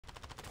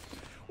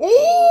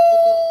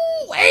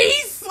Oh,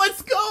 ace!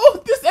 Let's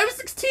go! This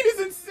M16 is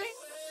insane!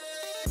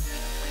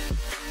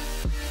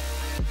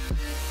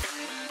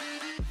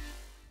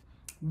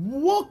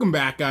 Welcome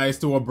back, guys,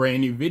 to a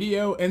brand new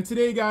video, and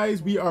today,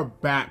 guys, we are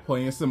back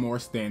playing some more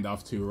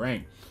Standoff 2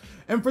 rank.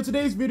 And for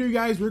today's video,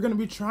 guys, we're going to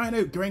be trying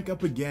to rank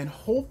up again.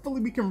 Hopefully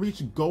we can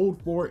reach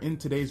gold 4 in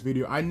today's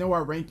video. I know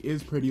our rank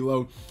is pretty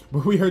low,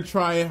 but we are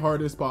trying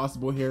hard as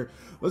possible here.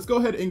 Let's go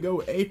ahead and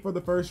go A for the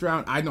first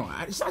round. I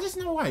just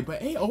know why,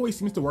 but A always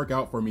seems to work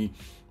out for me.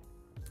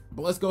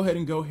 But let's go ahead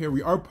and go here.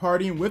 We are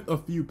partying with a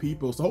few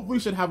people, so hopefully we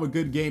should have a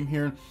good game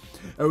here,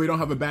 and we don't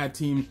have a bad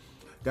team.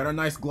 Got our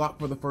nice Glock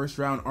for the first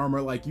round, armor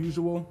like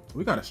usual.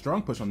 We got a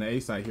strong push on the A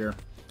side here.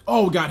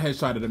 Oh, got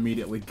headshotted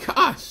immediately.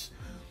 Gosh.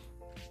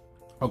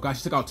 Oh gosh,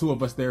 he took out 2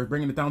 of us there,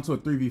 bringing it down to a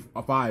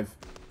 3v5.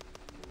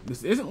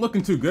 This isn't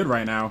looking too good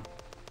right now.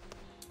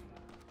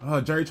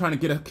 Jerry trying to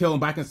get a kill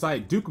back in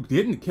sight. Duke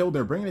didn't kill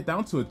there, bringing it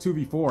down to a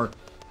 2v4.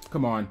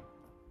 Come on.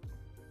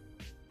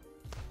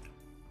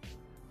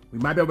 We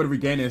might be able to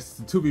regain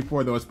this.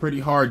 2v4 though, it's pretty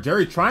hard.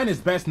 Jerry trying his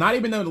best, not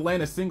even able to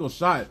land a single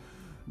shot.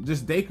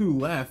 Just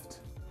Deku left.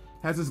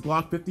 Has his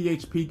Glock, 50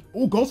 HP.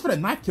 Oh, goes for that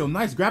knife kill.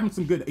 Nice, grabbing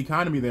some good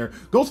economy there.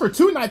 Goes for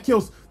 2 knife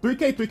kills.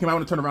 3k3. Can I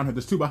want to turn around here?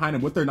 There's 2 behind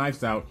him with their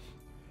knives out.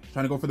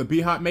 Trying to go for the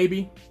B-hop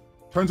maybe.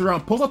 Turns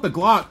around, pulls out the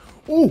Glock.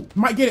 Oh,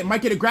 might get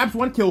it. Grabs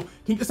 1 kill. Can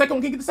you get the second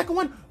one? Can you get the second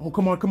one? Oh,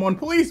 come on.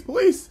 Police.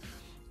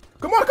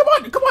 Come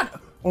on.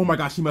 Oh my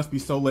gosh, he must be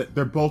so lit.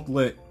 They're both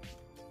lit.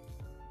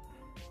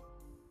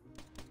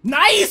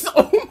 Nice!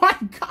 Oh my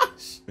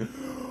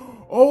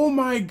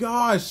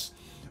gosh.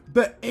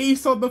 The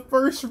ace on the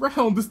first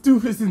round. This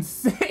dude is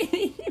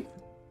insane.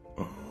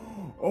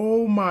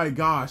 Oh my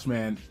gosh,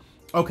 man.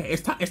 Okay,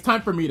 it's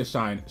time for me to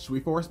shine. Should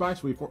we force buy?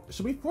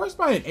 Should we force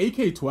buy an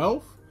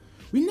AK-12?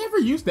 We never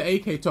used the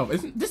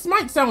AK-12. This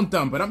might sound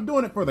dumb, but I'm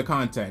doing it for the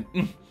content.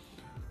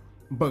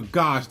 But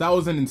gosh, that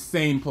was an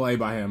insane play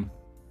by him.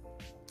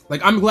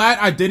 Like, I'm glad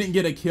I didn't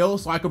get a kill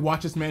so I could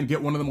watch this man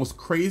get one of the most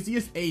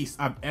craziest ace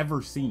I've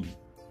ever seen.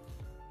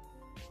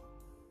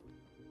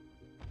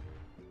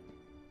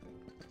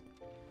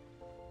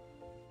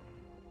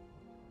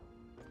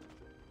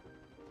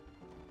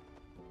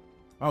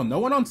 Oh, no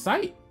one on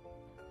site?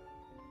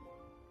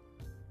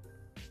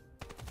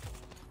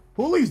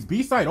 Who leaves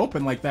B side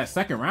open like that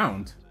second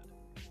round?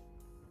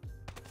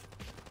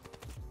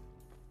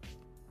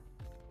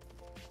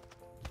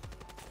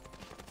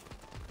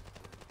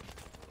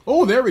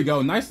 Oh, there we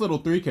go. Nice little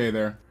 3k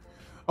there.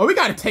 Oh, we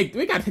gotta take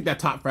that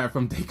top frag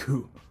from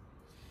Deku.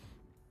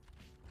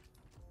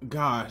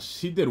 Gosh,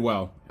 he did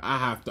well. I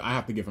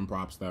have to give him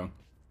props though.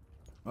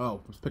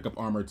 Oh, let's pick up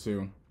armor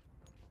too.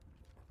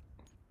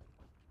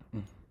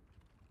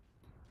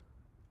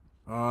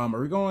 Are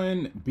we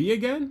going B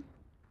again?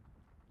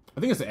 I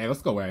think it's A.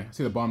 Let's go A. I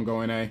see the bomb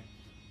going A.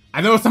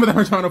 I know some of them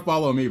are trying to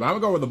follow me, but I'm gonna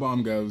go where the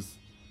bomb goes.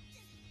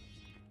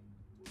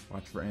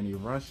 Watch for any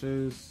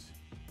rushes.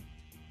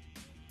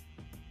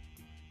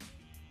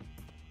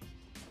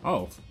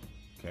 Oh,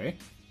 okay.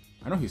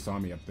 I know he saw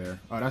me up there.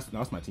 Oh, that's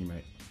my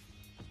teammate.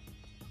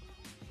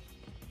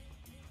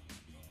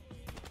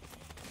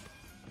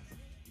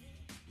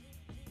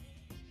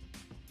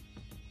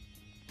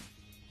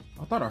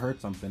 I thought I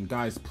heard something.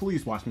 Guys,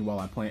 please watch me while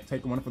I plant.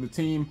 Take one for the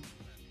team.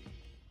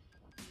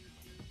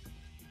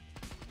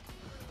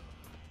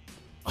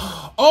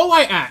 All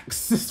I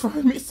ask is for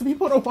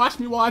people to watch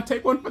me while I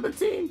take one for the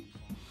team.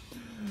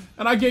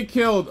 And I get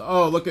killed.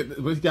 Oh, look at,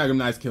 we got some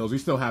nice kills. We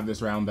still have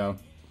this round though.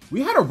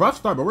 We had a rough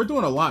start, but we're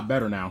doing a lot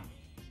better now.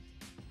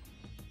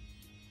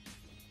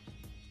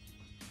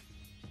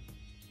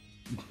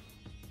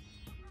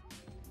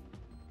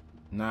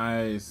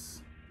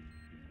 Nice.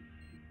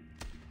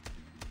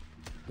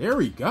 There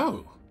we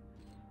go.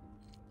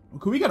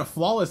 Could we get a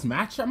flawless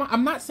match?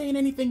 I'm not saying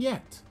anything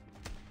yet.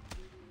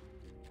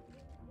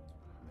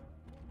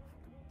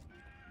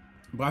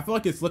 But I feel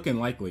like it's looking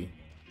likely.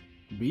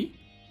 B?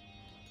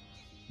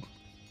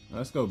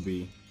 Let's go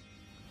B.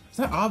 It's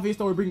not obvious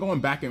though, we've been going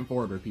back and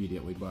forth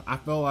repeatedly, but I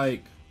feel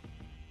like...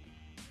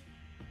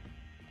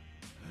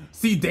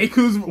 See,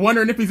 Deku's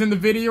wondering if he's in the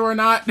video or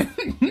not.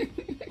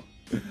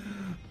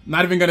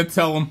 Not even gonna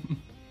tell him.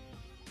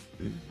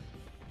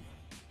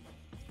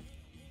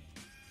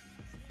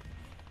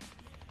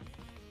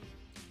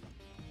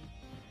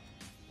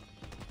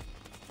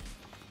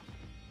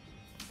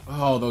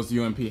 Oh, those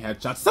UMP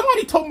headshots.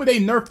 Somebody told me they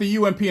nerfed the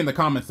UMP in the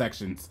comment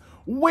sections.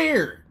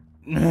 Where?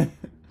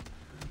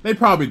 They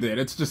probably did.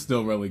 It's just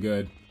still really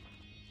good.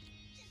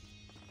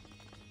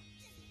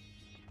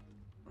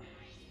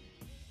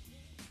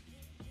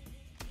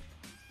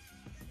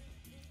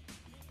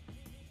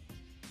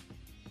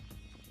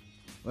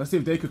 Let's see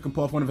if Deku can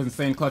pull off one of his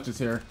insane clutches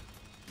here.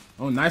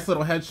 Oh, nice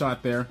little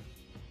headshot there.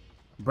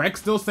 Breck's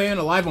still staying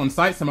alive on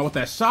site somehow with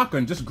that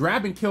shotgun, just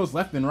grabbing kills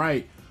left and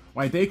right.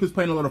 While Deku's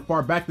playing a little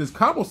far back, this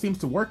combo seems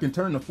to work and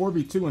turn the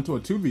 4v2 into a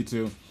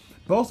 2v2.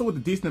 But also with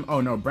a decent...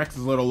 Oh no, Brex is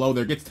a little low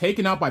there. Gets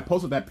taken out by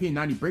Post with that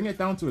P90, bringing it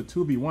down to a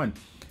 2v1.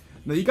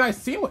 Now you guys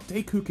see what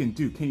Deku can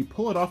do. Can he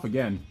pull it off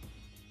again?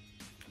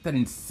 That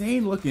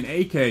insane looking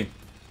AK.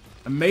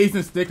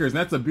 Amazing stickers.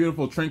 That's a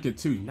beautiful trinket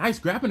too. Nice,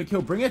 grabbing the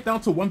kill. Bring it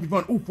down to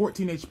 1v1. Ooh,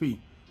 14 HP.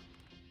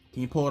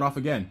 Can you pull it off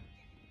again?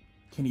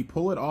 Can he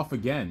pull it off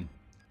again?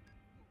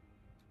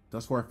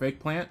 Does for a fake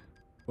plant?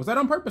 Was that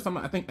on purpose? No,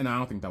 I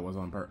don't think that was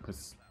on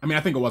purpose. I mean,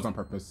 I think it was on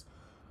purpose.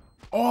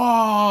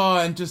 Oh,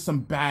 and just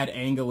some bad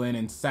angling,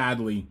 and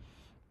sadly,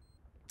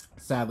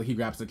 he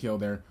grabs the kill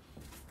there.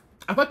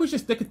 I feel like we should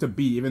stick it to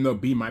B, even though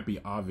B might be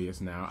obvious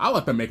now. I'll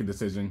let them make a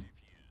decision.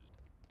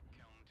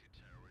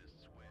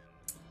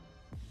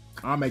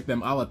 I'll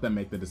let them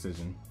make the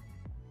decision.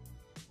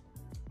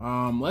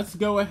 Let's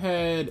go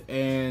ahead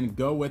and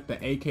go with the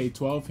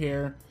AK-12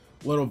 here.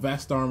 Little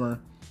vest armor.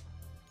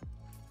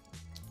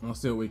 Let's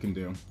see what we can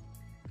do.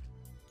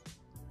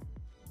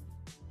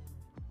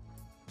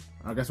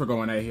 I guess we're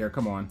going A here.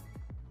 Come on.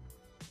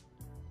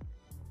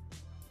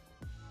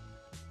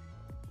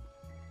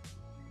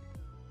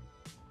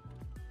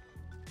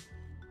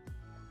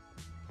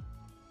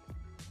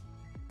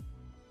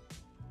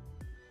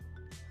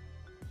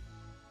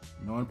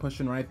 No one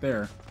pushing right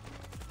there.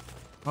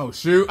 Oh,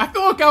 shoot. I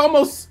feel like I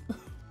almost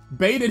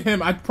baited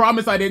him. I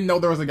promise I didn't know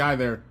there was a guy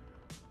there.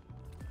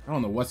 I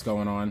don't know what's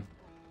going on.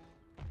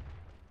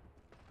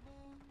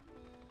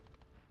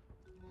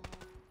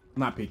 I'm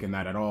not peeking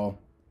that at all.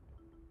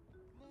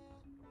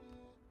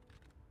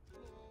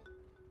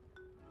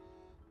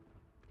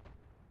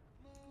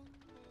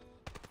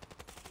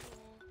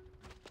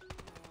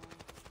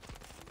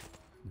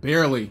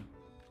 Barely.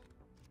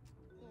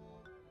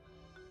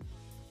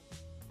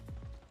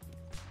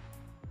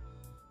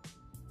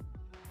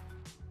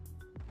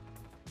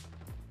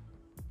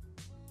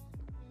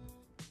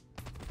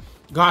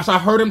 Gosh, I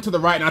heard him to the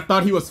right and I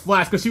thought he was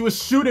flash because she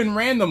was shooting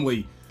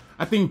randomly.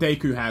 I think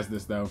Deku has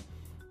this though.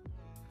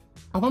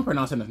 I hope I'm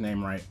pronouncing his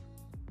name right.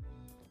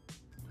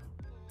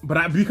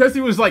 But because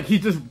he was like, he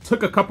just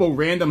took a couple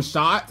random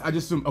shots, I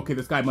just assumed, okay,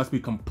 this guy must be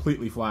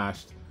completely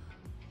flashed.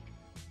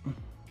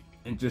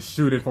 And just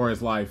shoot it for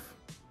his life.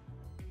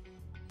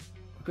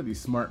 Look at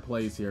these smart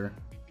plays here.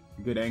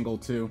 Good angle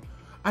too.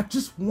 I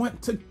just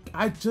want to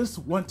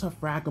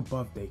frag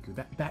above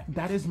Deku.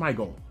 That is my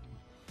goal.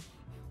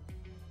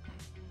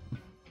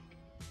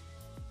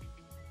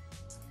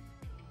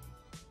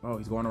 Oh,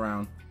 he's going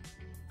around.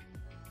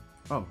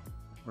 Oh,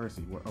 where is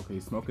he? Okay,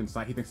 he's smoking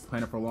sight. He thinks he's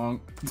playing it for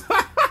long.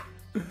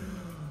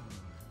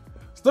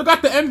 Still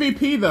got the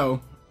MVP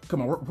though.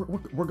 Come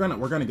on, we're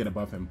gonna get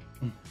above him.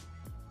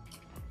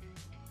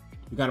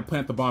 We gotta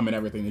plant the bomb and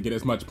everything to get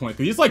as much points.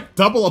 He's like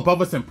double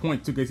above us in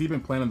points too, because he's been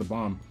planting the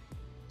bomb.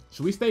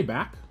 Should we stay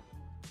back?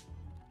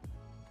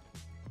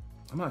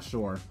 I'm not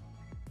sure.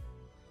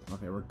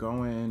 Okay, we're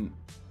going.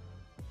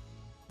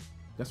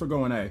 Guess we're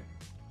going A.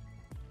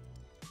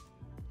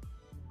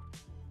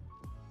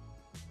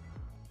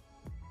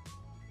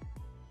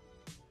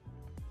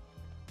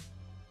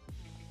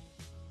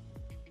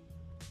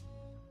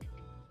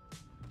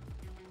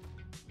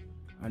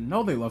 I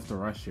know they love to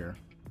rush here.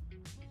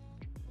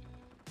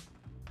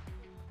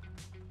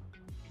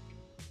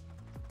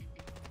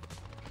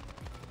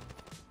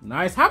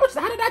 Nice. How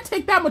did I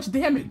take that much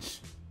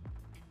damage?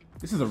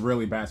 This is a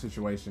really bad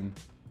situation.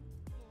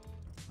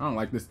 I don't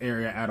like this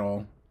area at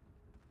all.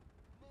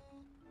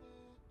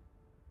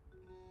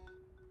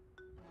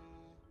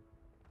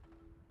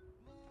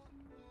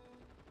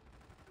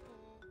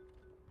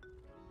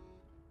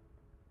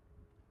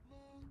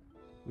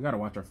 We gotta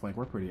watch our flank.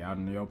 We're pretty out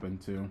in the open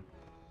too.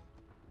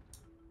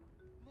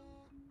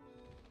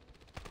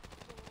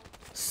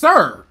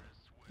 Sir!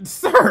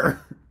 Sir!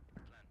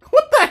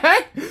 What the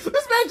heck? This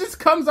man just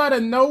comes out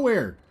of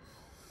nowhere.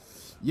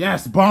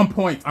 Yes, bomb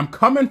points. I'm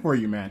coming for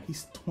you, man.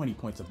 He's 20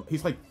 points above.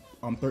 He's like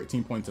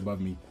 13 points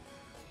above me.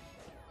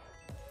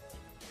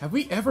 Have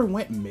we ever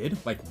went mid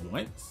like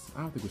once?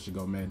 I don't think we should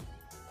go mid.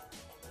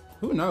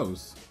 Who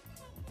knows?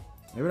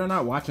 Maybe they're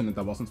not watching it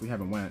that well since we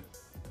haven't went.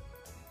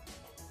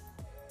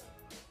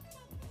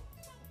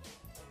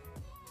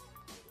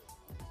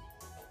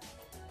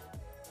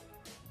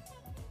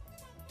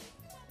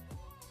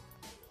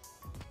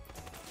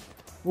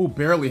 Ooh,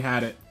 barely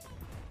had it.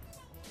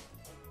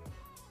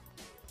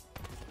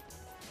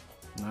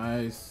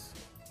 Nice.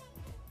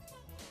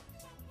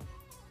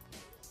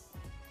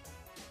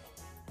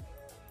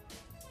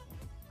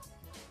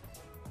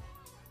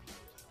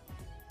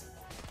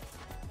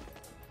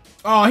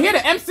 Oh, he had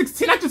an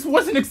M16. I just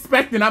wasn't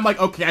expecting. I'm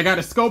like, okay, I got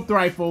a scoped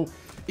rifle.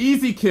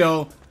 Easy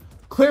kill.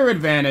 Clear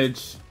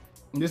advantage.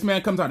 And this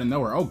man comes out of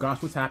nowhere. Oh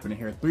gosh, what's happening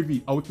here?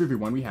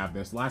 3v1. We have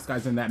this. Last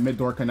guy's in that mid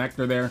door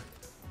connector there.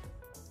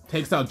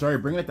 Takes out Jory,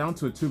 bringing it down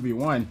to a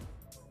 2v1.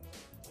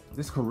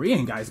 This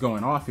Korean guy's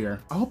going off here.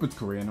 I hope it's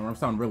Korean, or I'm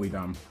sounding really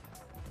dumb.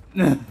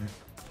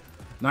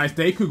 Nice,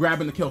 Deku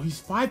grabbing the kill. He's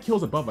 5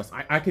 kills above us.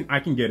 I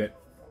can get it.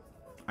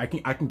 I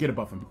can get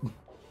above him.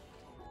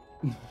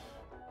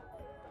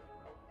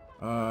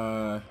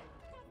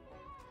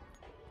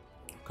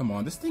 Come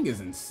on, this thing is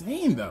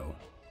insane though.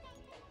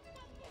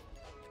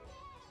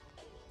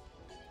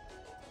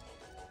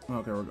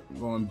 Okay, we're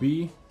going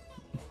B.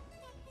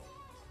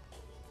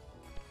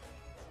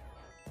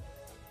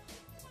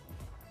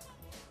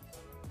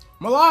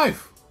 I'm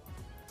alive!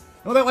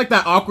 know that like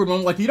that awkward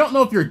moment, like you don't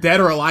know if you're dead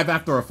or alive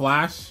after a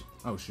flash.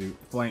 Oh shoot,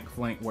 flank,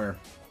 where?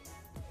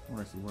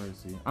 Where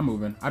is he? I'm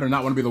moving. I do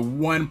not want to be the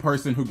one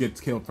person who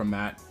gets killed from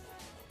that.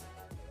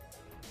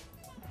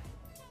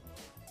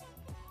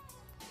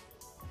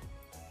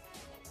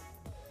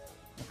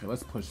 Okay,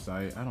 let's push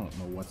site. I don't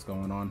know what's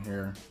going on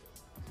here.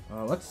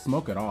 Let's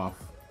smoke it off.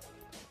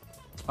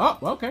 Oh,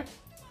 okay.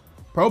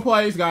 Pro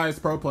plays, guys.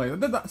 Pro plays.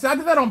 See, I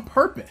did that on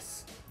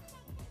purpose.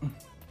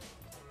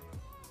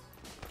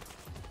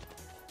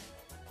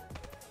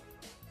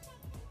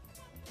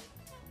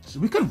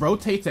 We could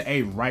rotate to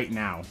A right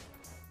now.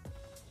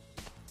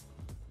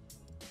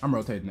 I'm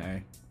rotating to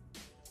A.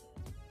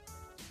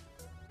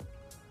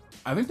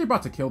 I think they're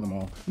about to kill them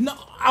all. No,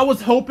 I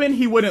was hoping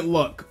he wouldn't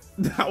look.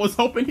 I was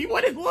hoping he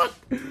wouldn't look.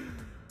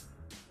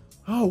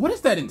 Oh, what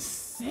is that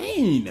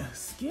insane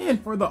skin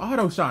for the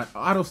auto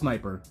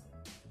sniper?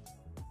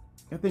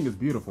 That thing is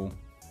beautiful.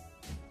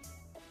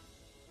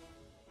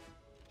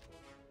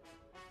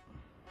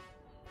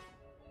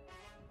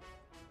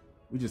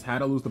 We just had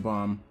to lose the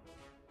bomb.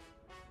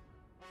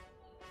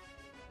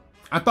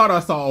 I thought I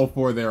saw all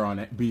 4 there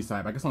on B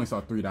side, but I guess I only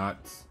saw 3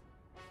 dots.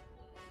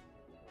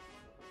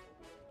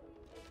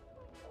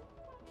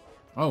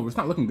 Oh, it's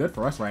not looking good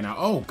for us right now.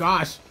 Oh,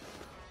 gosh.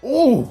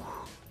 Oh.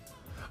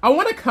 I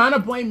want to kind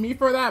of blame me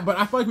for that, but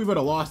I feel like we would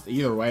have lost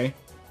either way.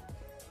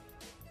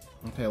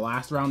 Okay,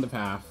 last round of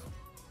half.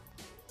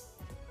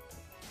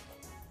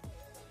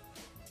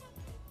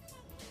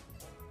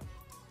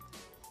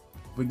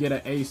 If we get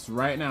an ace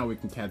right now, we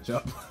can catch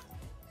up.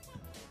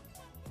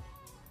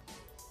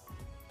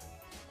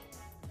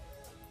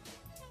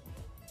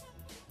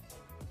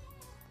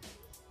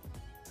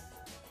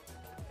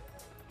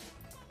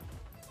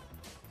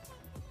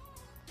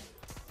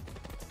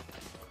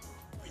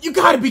 You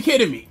gotta be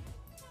kidding me!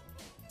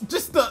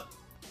 Just the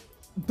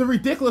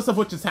ridiculous of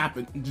what just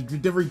happened.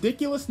 The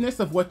ridiculousness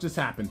of what just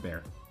happened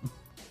there.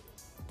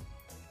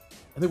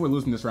 I think we're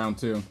losing this round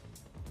too.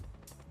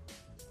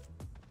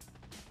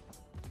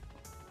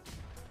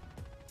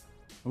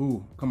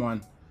 Ooh, come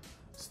on.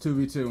 It's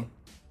 2v2.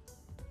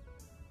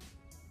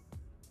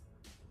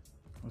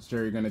 What's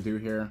Jerry gonna do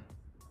here?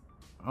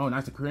 Oh,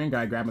 nice, a Korean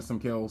guy grabbing some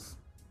kills.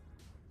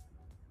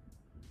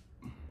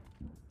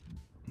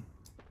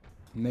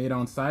 Nade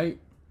on sight.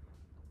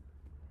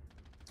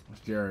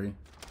 What's Jerry?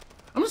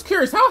 I'm just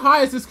curious, how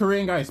high is this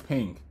Korean guy's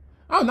ping?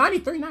 Oh,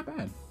 93, not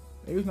bad.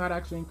 Maybe he's not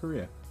actually in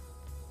Korea.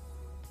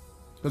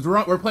 Because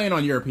we're playing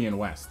on European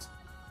West.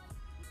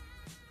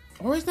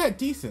 Or is that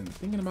decent?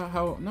 Thinking about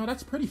how... No,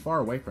 that's pretty far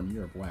away from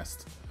Europe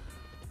West.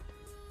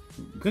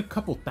 Good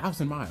couple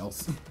thousand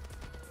miles.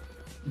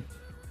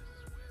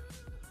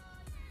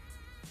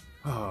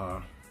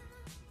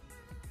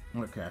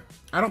 Okay.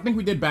 I don't think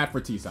we did bad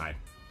for T-side.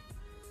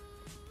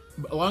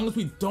 But as long as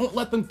we don't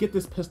let them get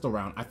this pistol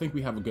round, I think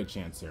we have a good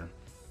chance here.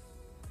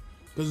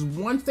 Because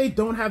once they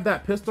don't have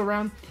that pistol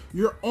round,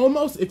 you're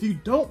almost, if you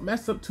don't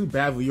mess up too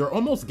badly, you're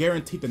almost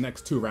guaranteed the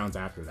next 2 rounds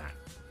after that.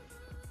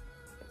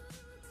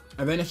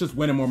 And then it's just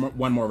winning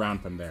one more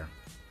round from there.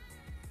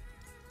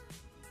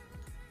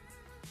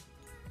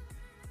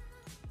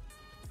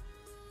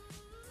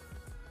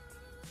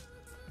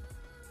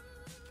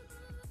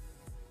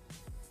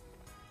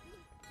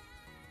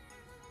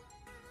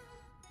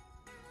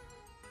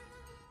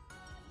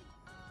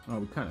 Oh,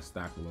 we kind of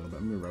stacked a little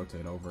bit. Let me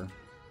rotate over.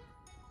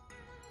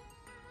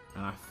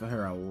 And I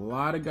hear a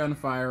lot of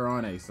gunfire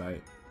on A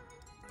site.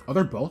 Oh,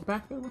 they're both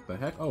back there? What the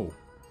heck? Oh.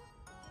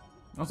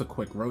 That was a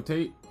quick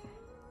rotate.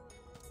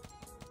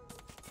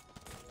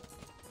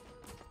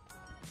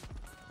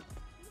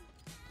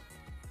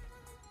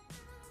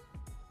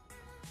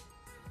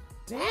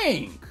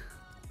 Dang!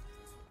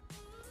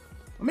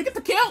 Let me get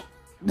the kill!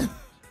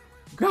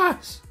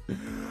 Gosh!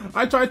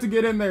 I tried to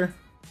get in there.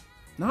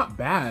 Not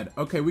bad.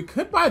 Okay, we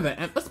could buy the...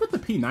 Let's put the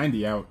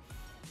P90 out.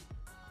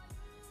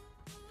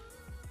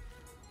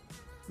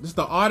 Just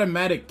the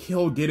automatic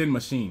kill get-in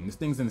machine. This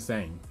thing's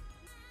insane.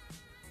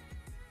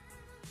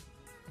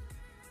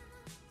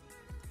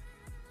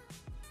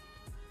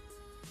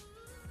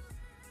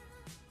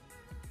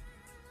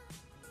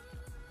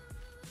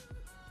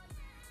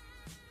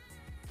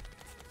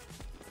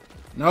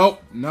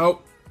 Nope,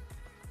 nope.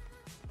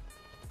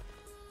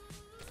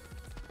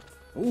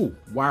 Ooh,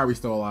 why are we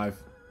still alive?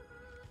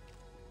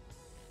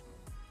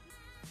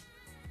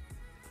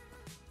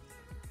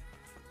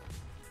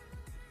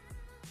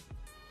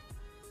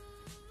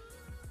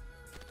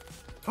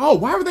 Oh,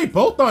 why were they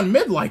both on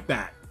mid like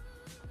that?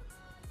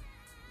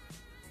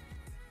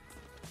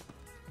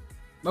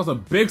 That was a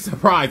big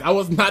surprise. I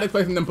was not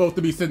expecting them both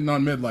to be sitting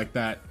on mid like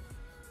that.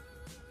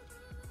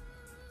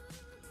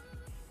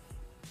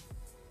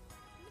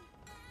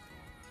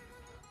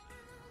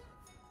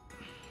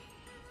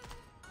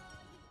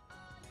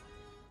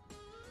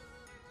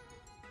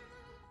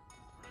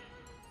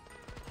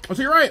 Oh,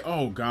 so you're right.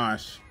 Oh,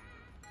 gosh.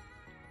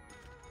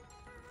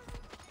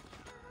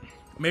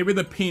 Maybe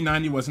the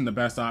P90 wasn't the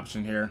best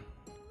option here.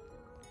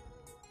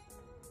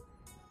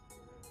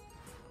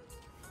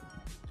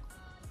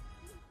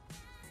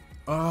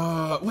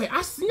 Wait,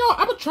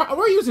 I'm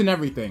we're using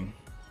everything.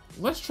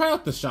 Let's try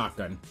out the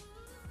shotgun.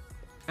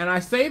 And I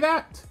say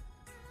that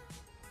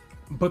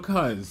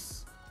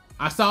because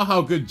I saw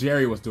how good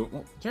Jerry was doing.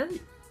 Well,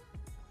 Jerry?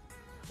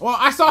 Well,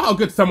 I saw how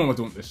good someone was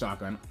doing with the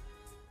shotgun.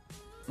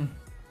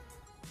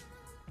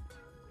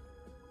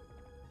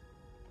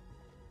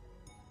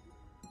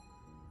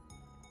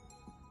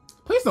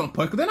 Please don't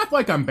push, because then I feel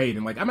like I'm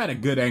baiting. Like, I'm at a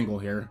good angle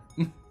here.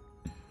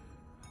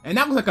 And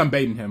that looks like I'm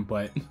baiting him,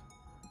 but...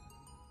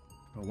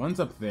 Oh, one's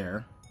up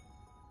there.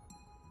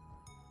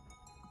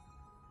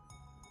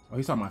 Oh,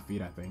 he's on my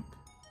feet, I think.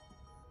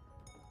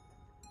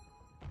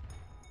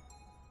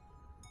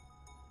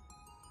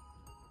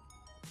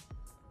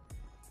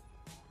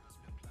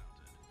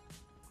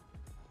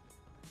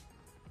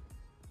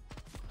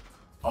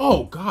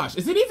 Oh, gosh.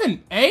 Is it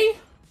even A?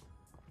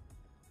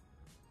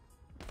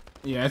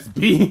 Yeah, it's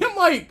B. I'm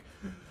like...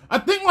 I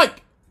think,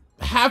 like,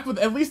 half of...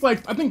 At least,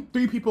 like, I think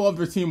 3 people of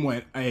their team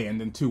went A, and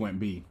then 2 went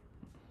B.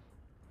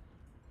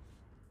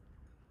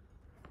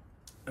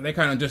 And they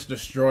kind of just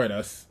destroyed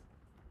us.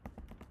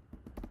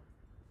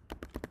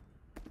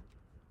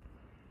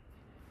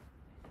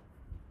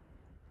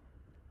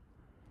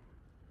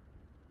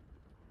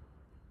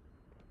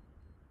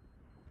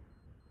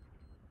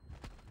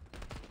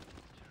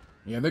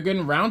 Yeah, they're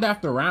getting round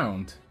after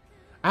round.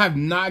 I have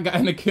not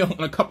gotten a kill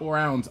in a couple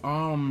rounds.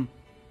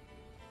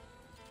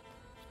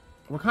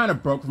 We're kind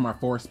of broke from our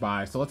force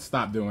buy, so let's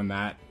stop doing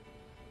that.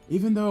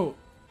 Even though,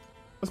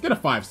 let's get a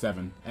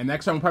 5.7, and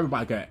next time we'll probably buy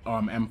like a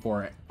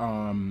M4,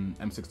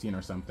 M16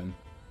 or something.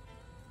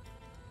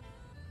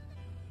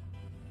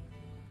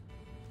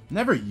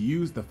 Never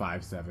used the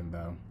 5.7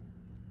 though.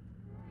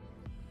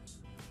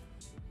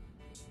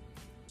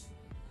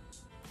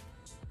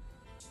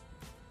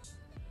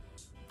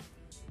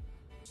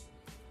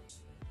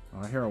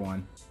 Oh, I hear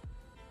one.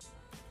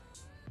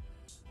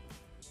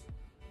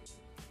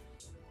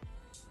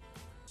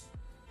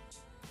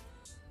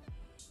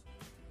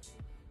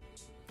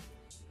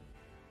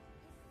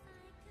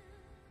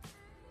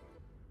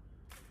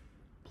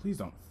 Please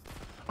don't.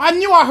 I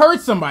knew I heard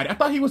somebody. I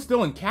thought he was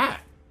still in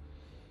cat.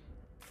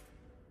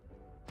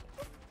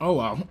 Oh,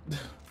 well.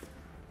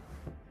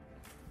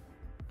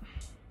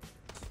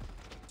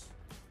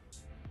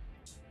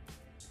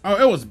 Oh,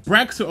 it was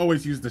Brex who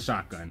always used the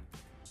shotgun.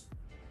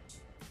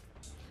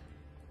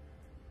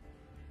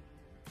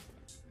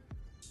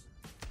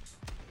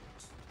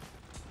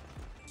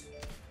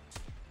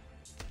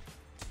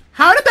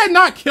 How did that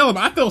not kill him?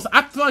 I feel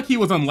like he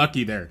was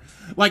unlucky there.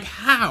 Like,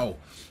 how?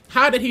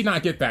 How did he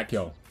not get that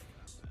kill?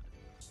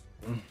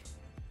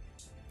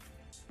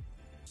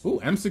 Ooh,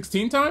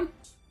 M16 time?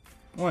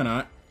 Why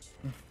not?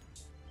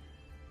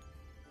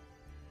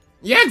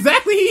 Yeah,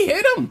 exactly. He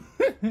hit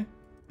him.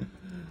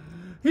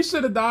 He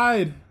should have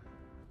died.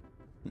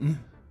 Come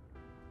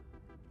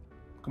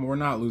on, we're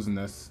not losing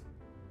this.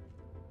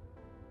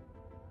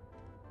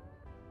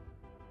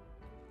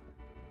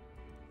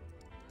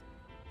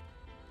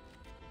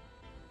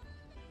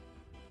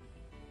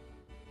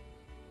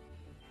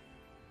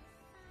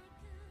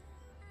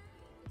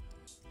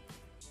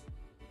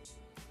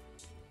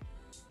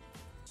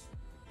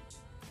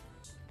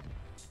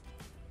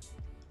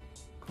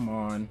 Come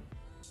on.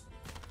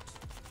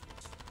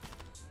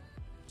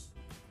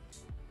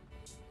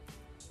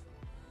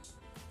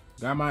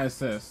 Got my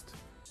assist.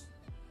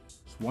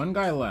 There's one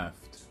guy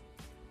left.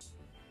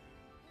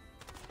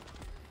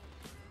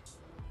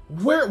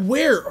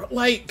 Where?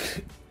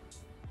 Like...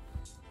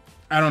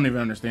 I don't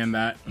even understand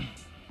that.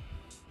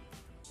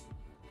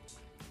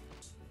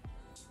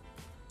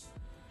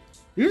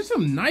 These are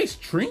some nice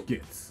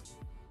trinkets.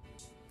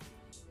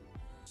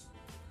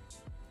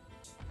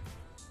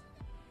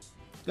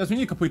 Guys, we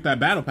need to complete that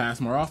battle pass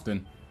more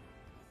often.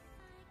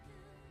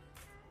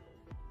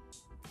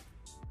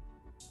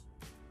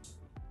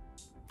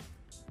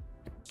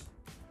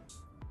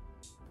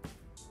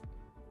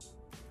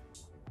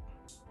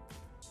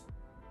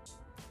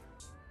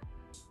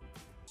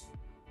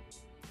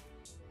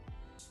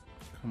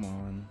 Come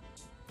on.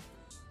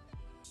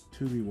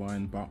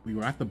 2v1. We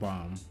were at the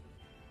bomb.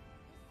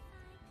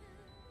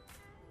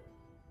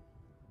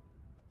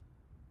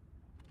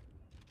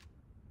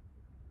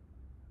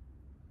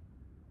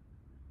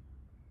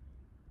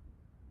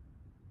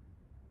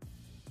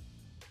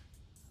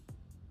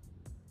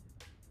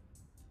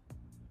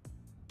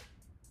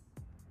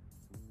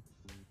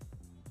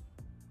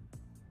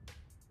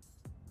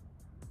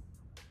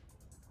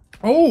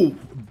 Oh,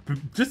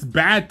 just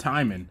bad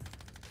timing.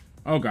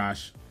 Oh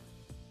gosh.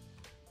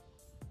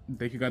 I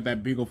think you got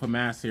that Beagle for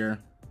mass here.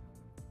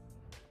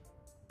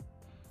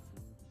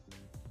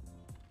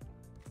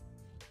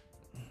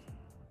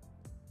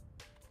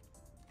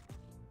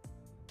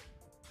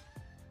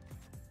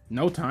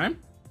 No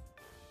time?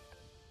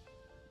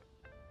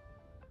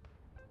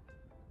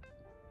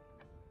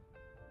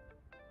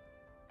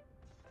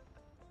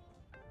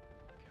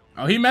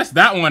 Oh, he messed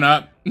that one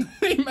up.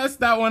 He messed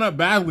that one up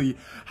badly.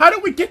 How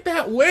did we get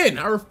that win?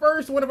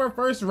 One of our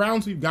first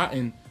rounds we've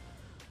gotten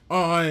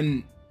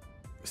on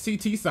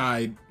CT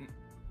side.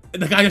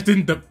 The guy just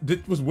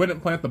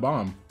wouldn't plant the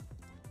bomb.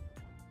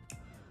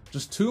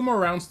 Just 2 more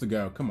rounds to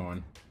go. Come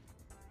on.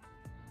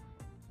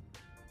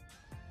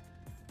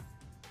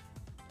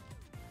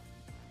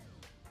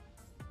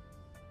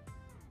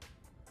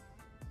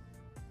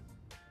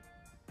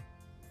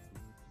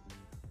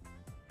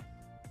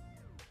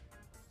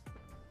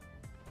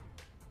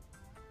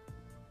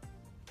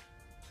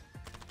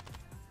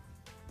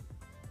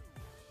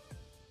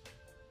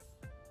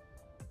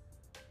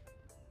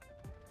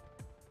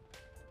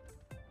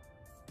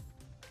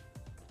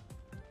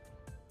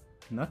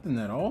 Nothing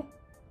at all?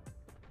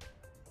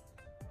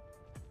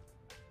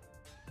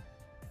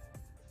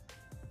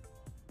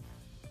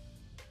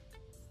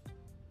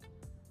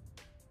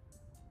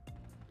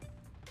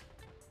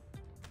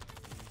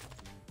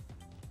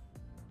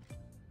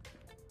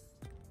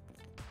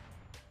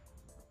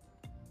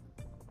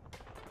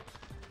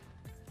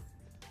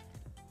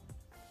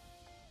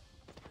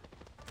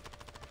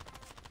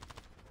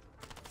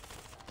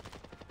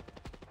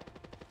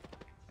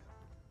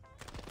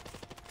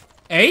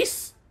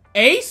 Ace?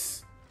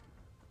 Ace?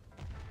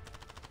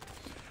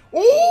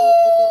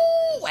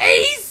 Oh,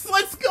 ace!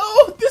 Let's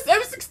go! This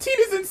M16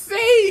 is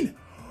insane!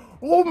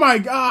 Oh my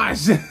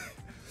gosh!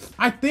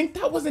 I think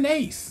that was an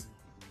ace.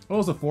 Oh, it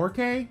was a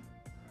 4K?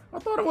 I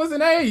thought it was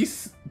an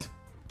ace.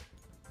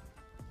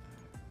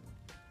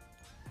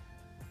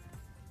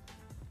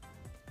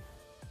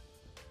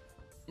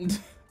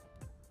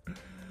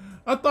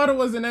 I thought it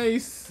was an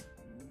ace.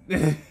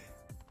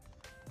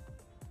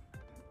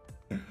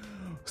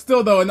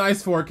 Still though, a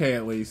nice 4K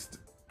at least.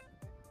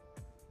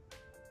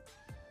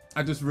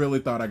 I just really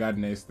thought I got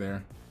an ace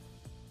there.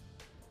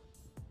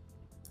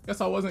 Guess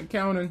I wasn't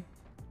counting.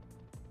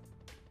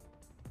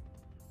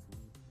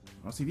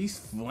 Oh, see these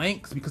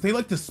flanks, because they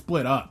like to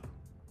split up.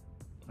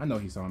 I know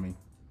he saw me.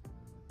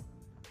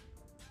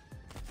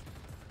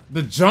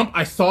 The jump,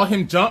 I saw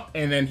him jump,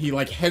 and then he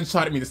like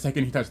headshotted me the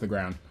second he touched the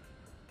ground.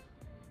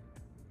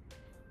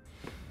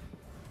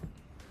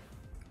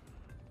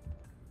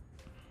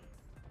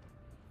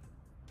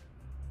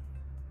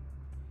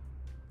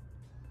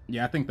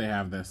 Yeah, I think they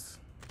have this.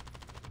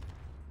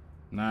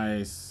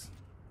 Nice.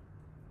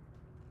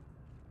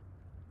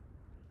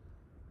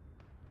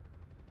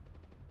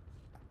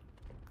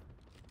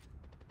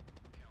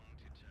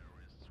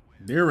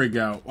 There we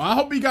go. Well, I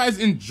hope you guys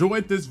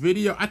enjoyed this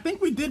video. I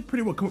think we did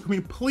pretty well. Can we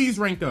please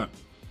rank up?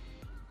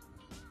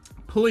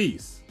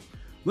 Please.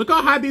 Look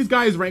how high these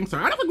guys' ranks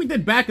are. I don't think we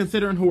did bad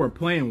considering who we're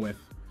playing with.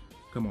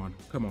 Come on,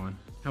 come on.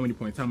 How many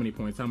points? How many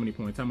points? How many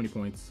points? How many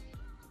points?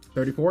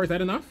 34, is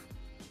that enough?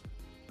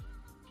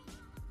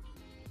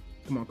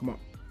 Come on, come on.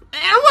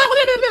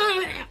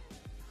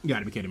 You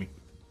gotta be kidding me.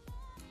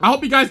 I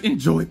hope you guys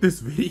enjoyed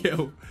this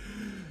video.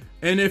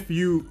 And if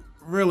you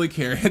really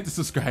care, hit the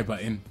subscribe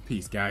button.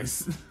 Peace,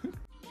 guys.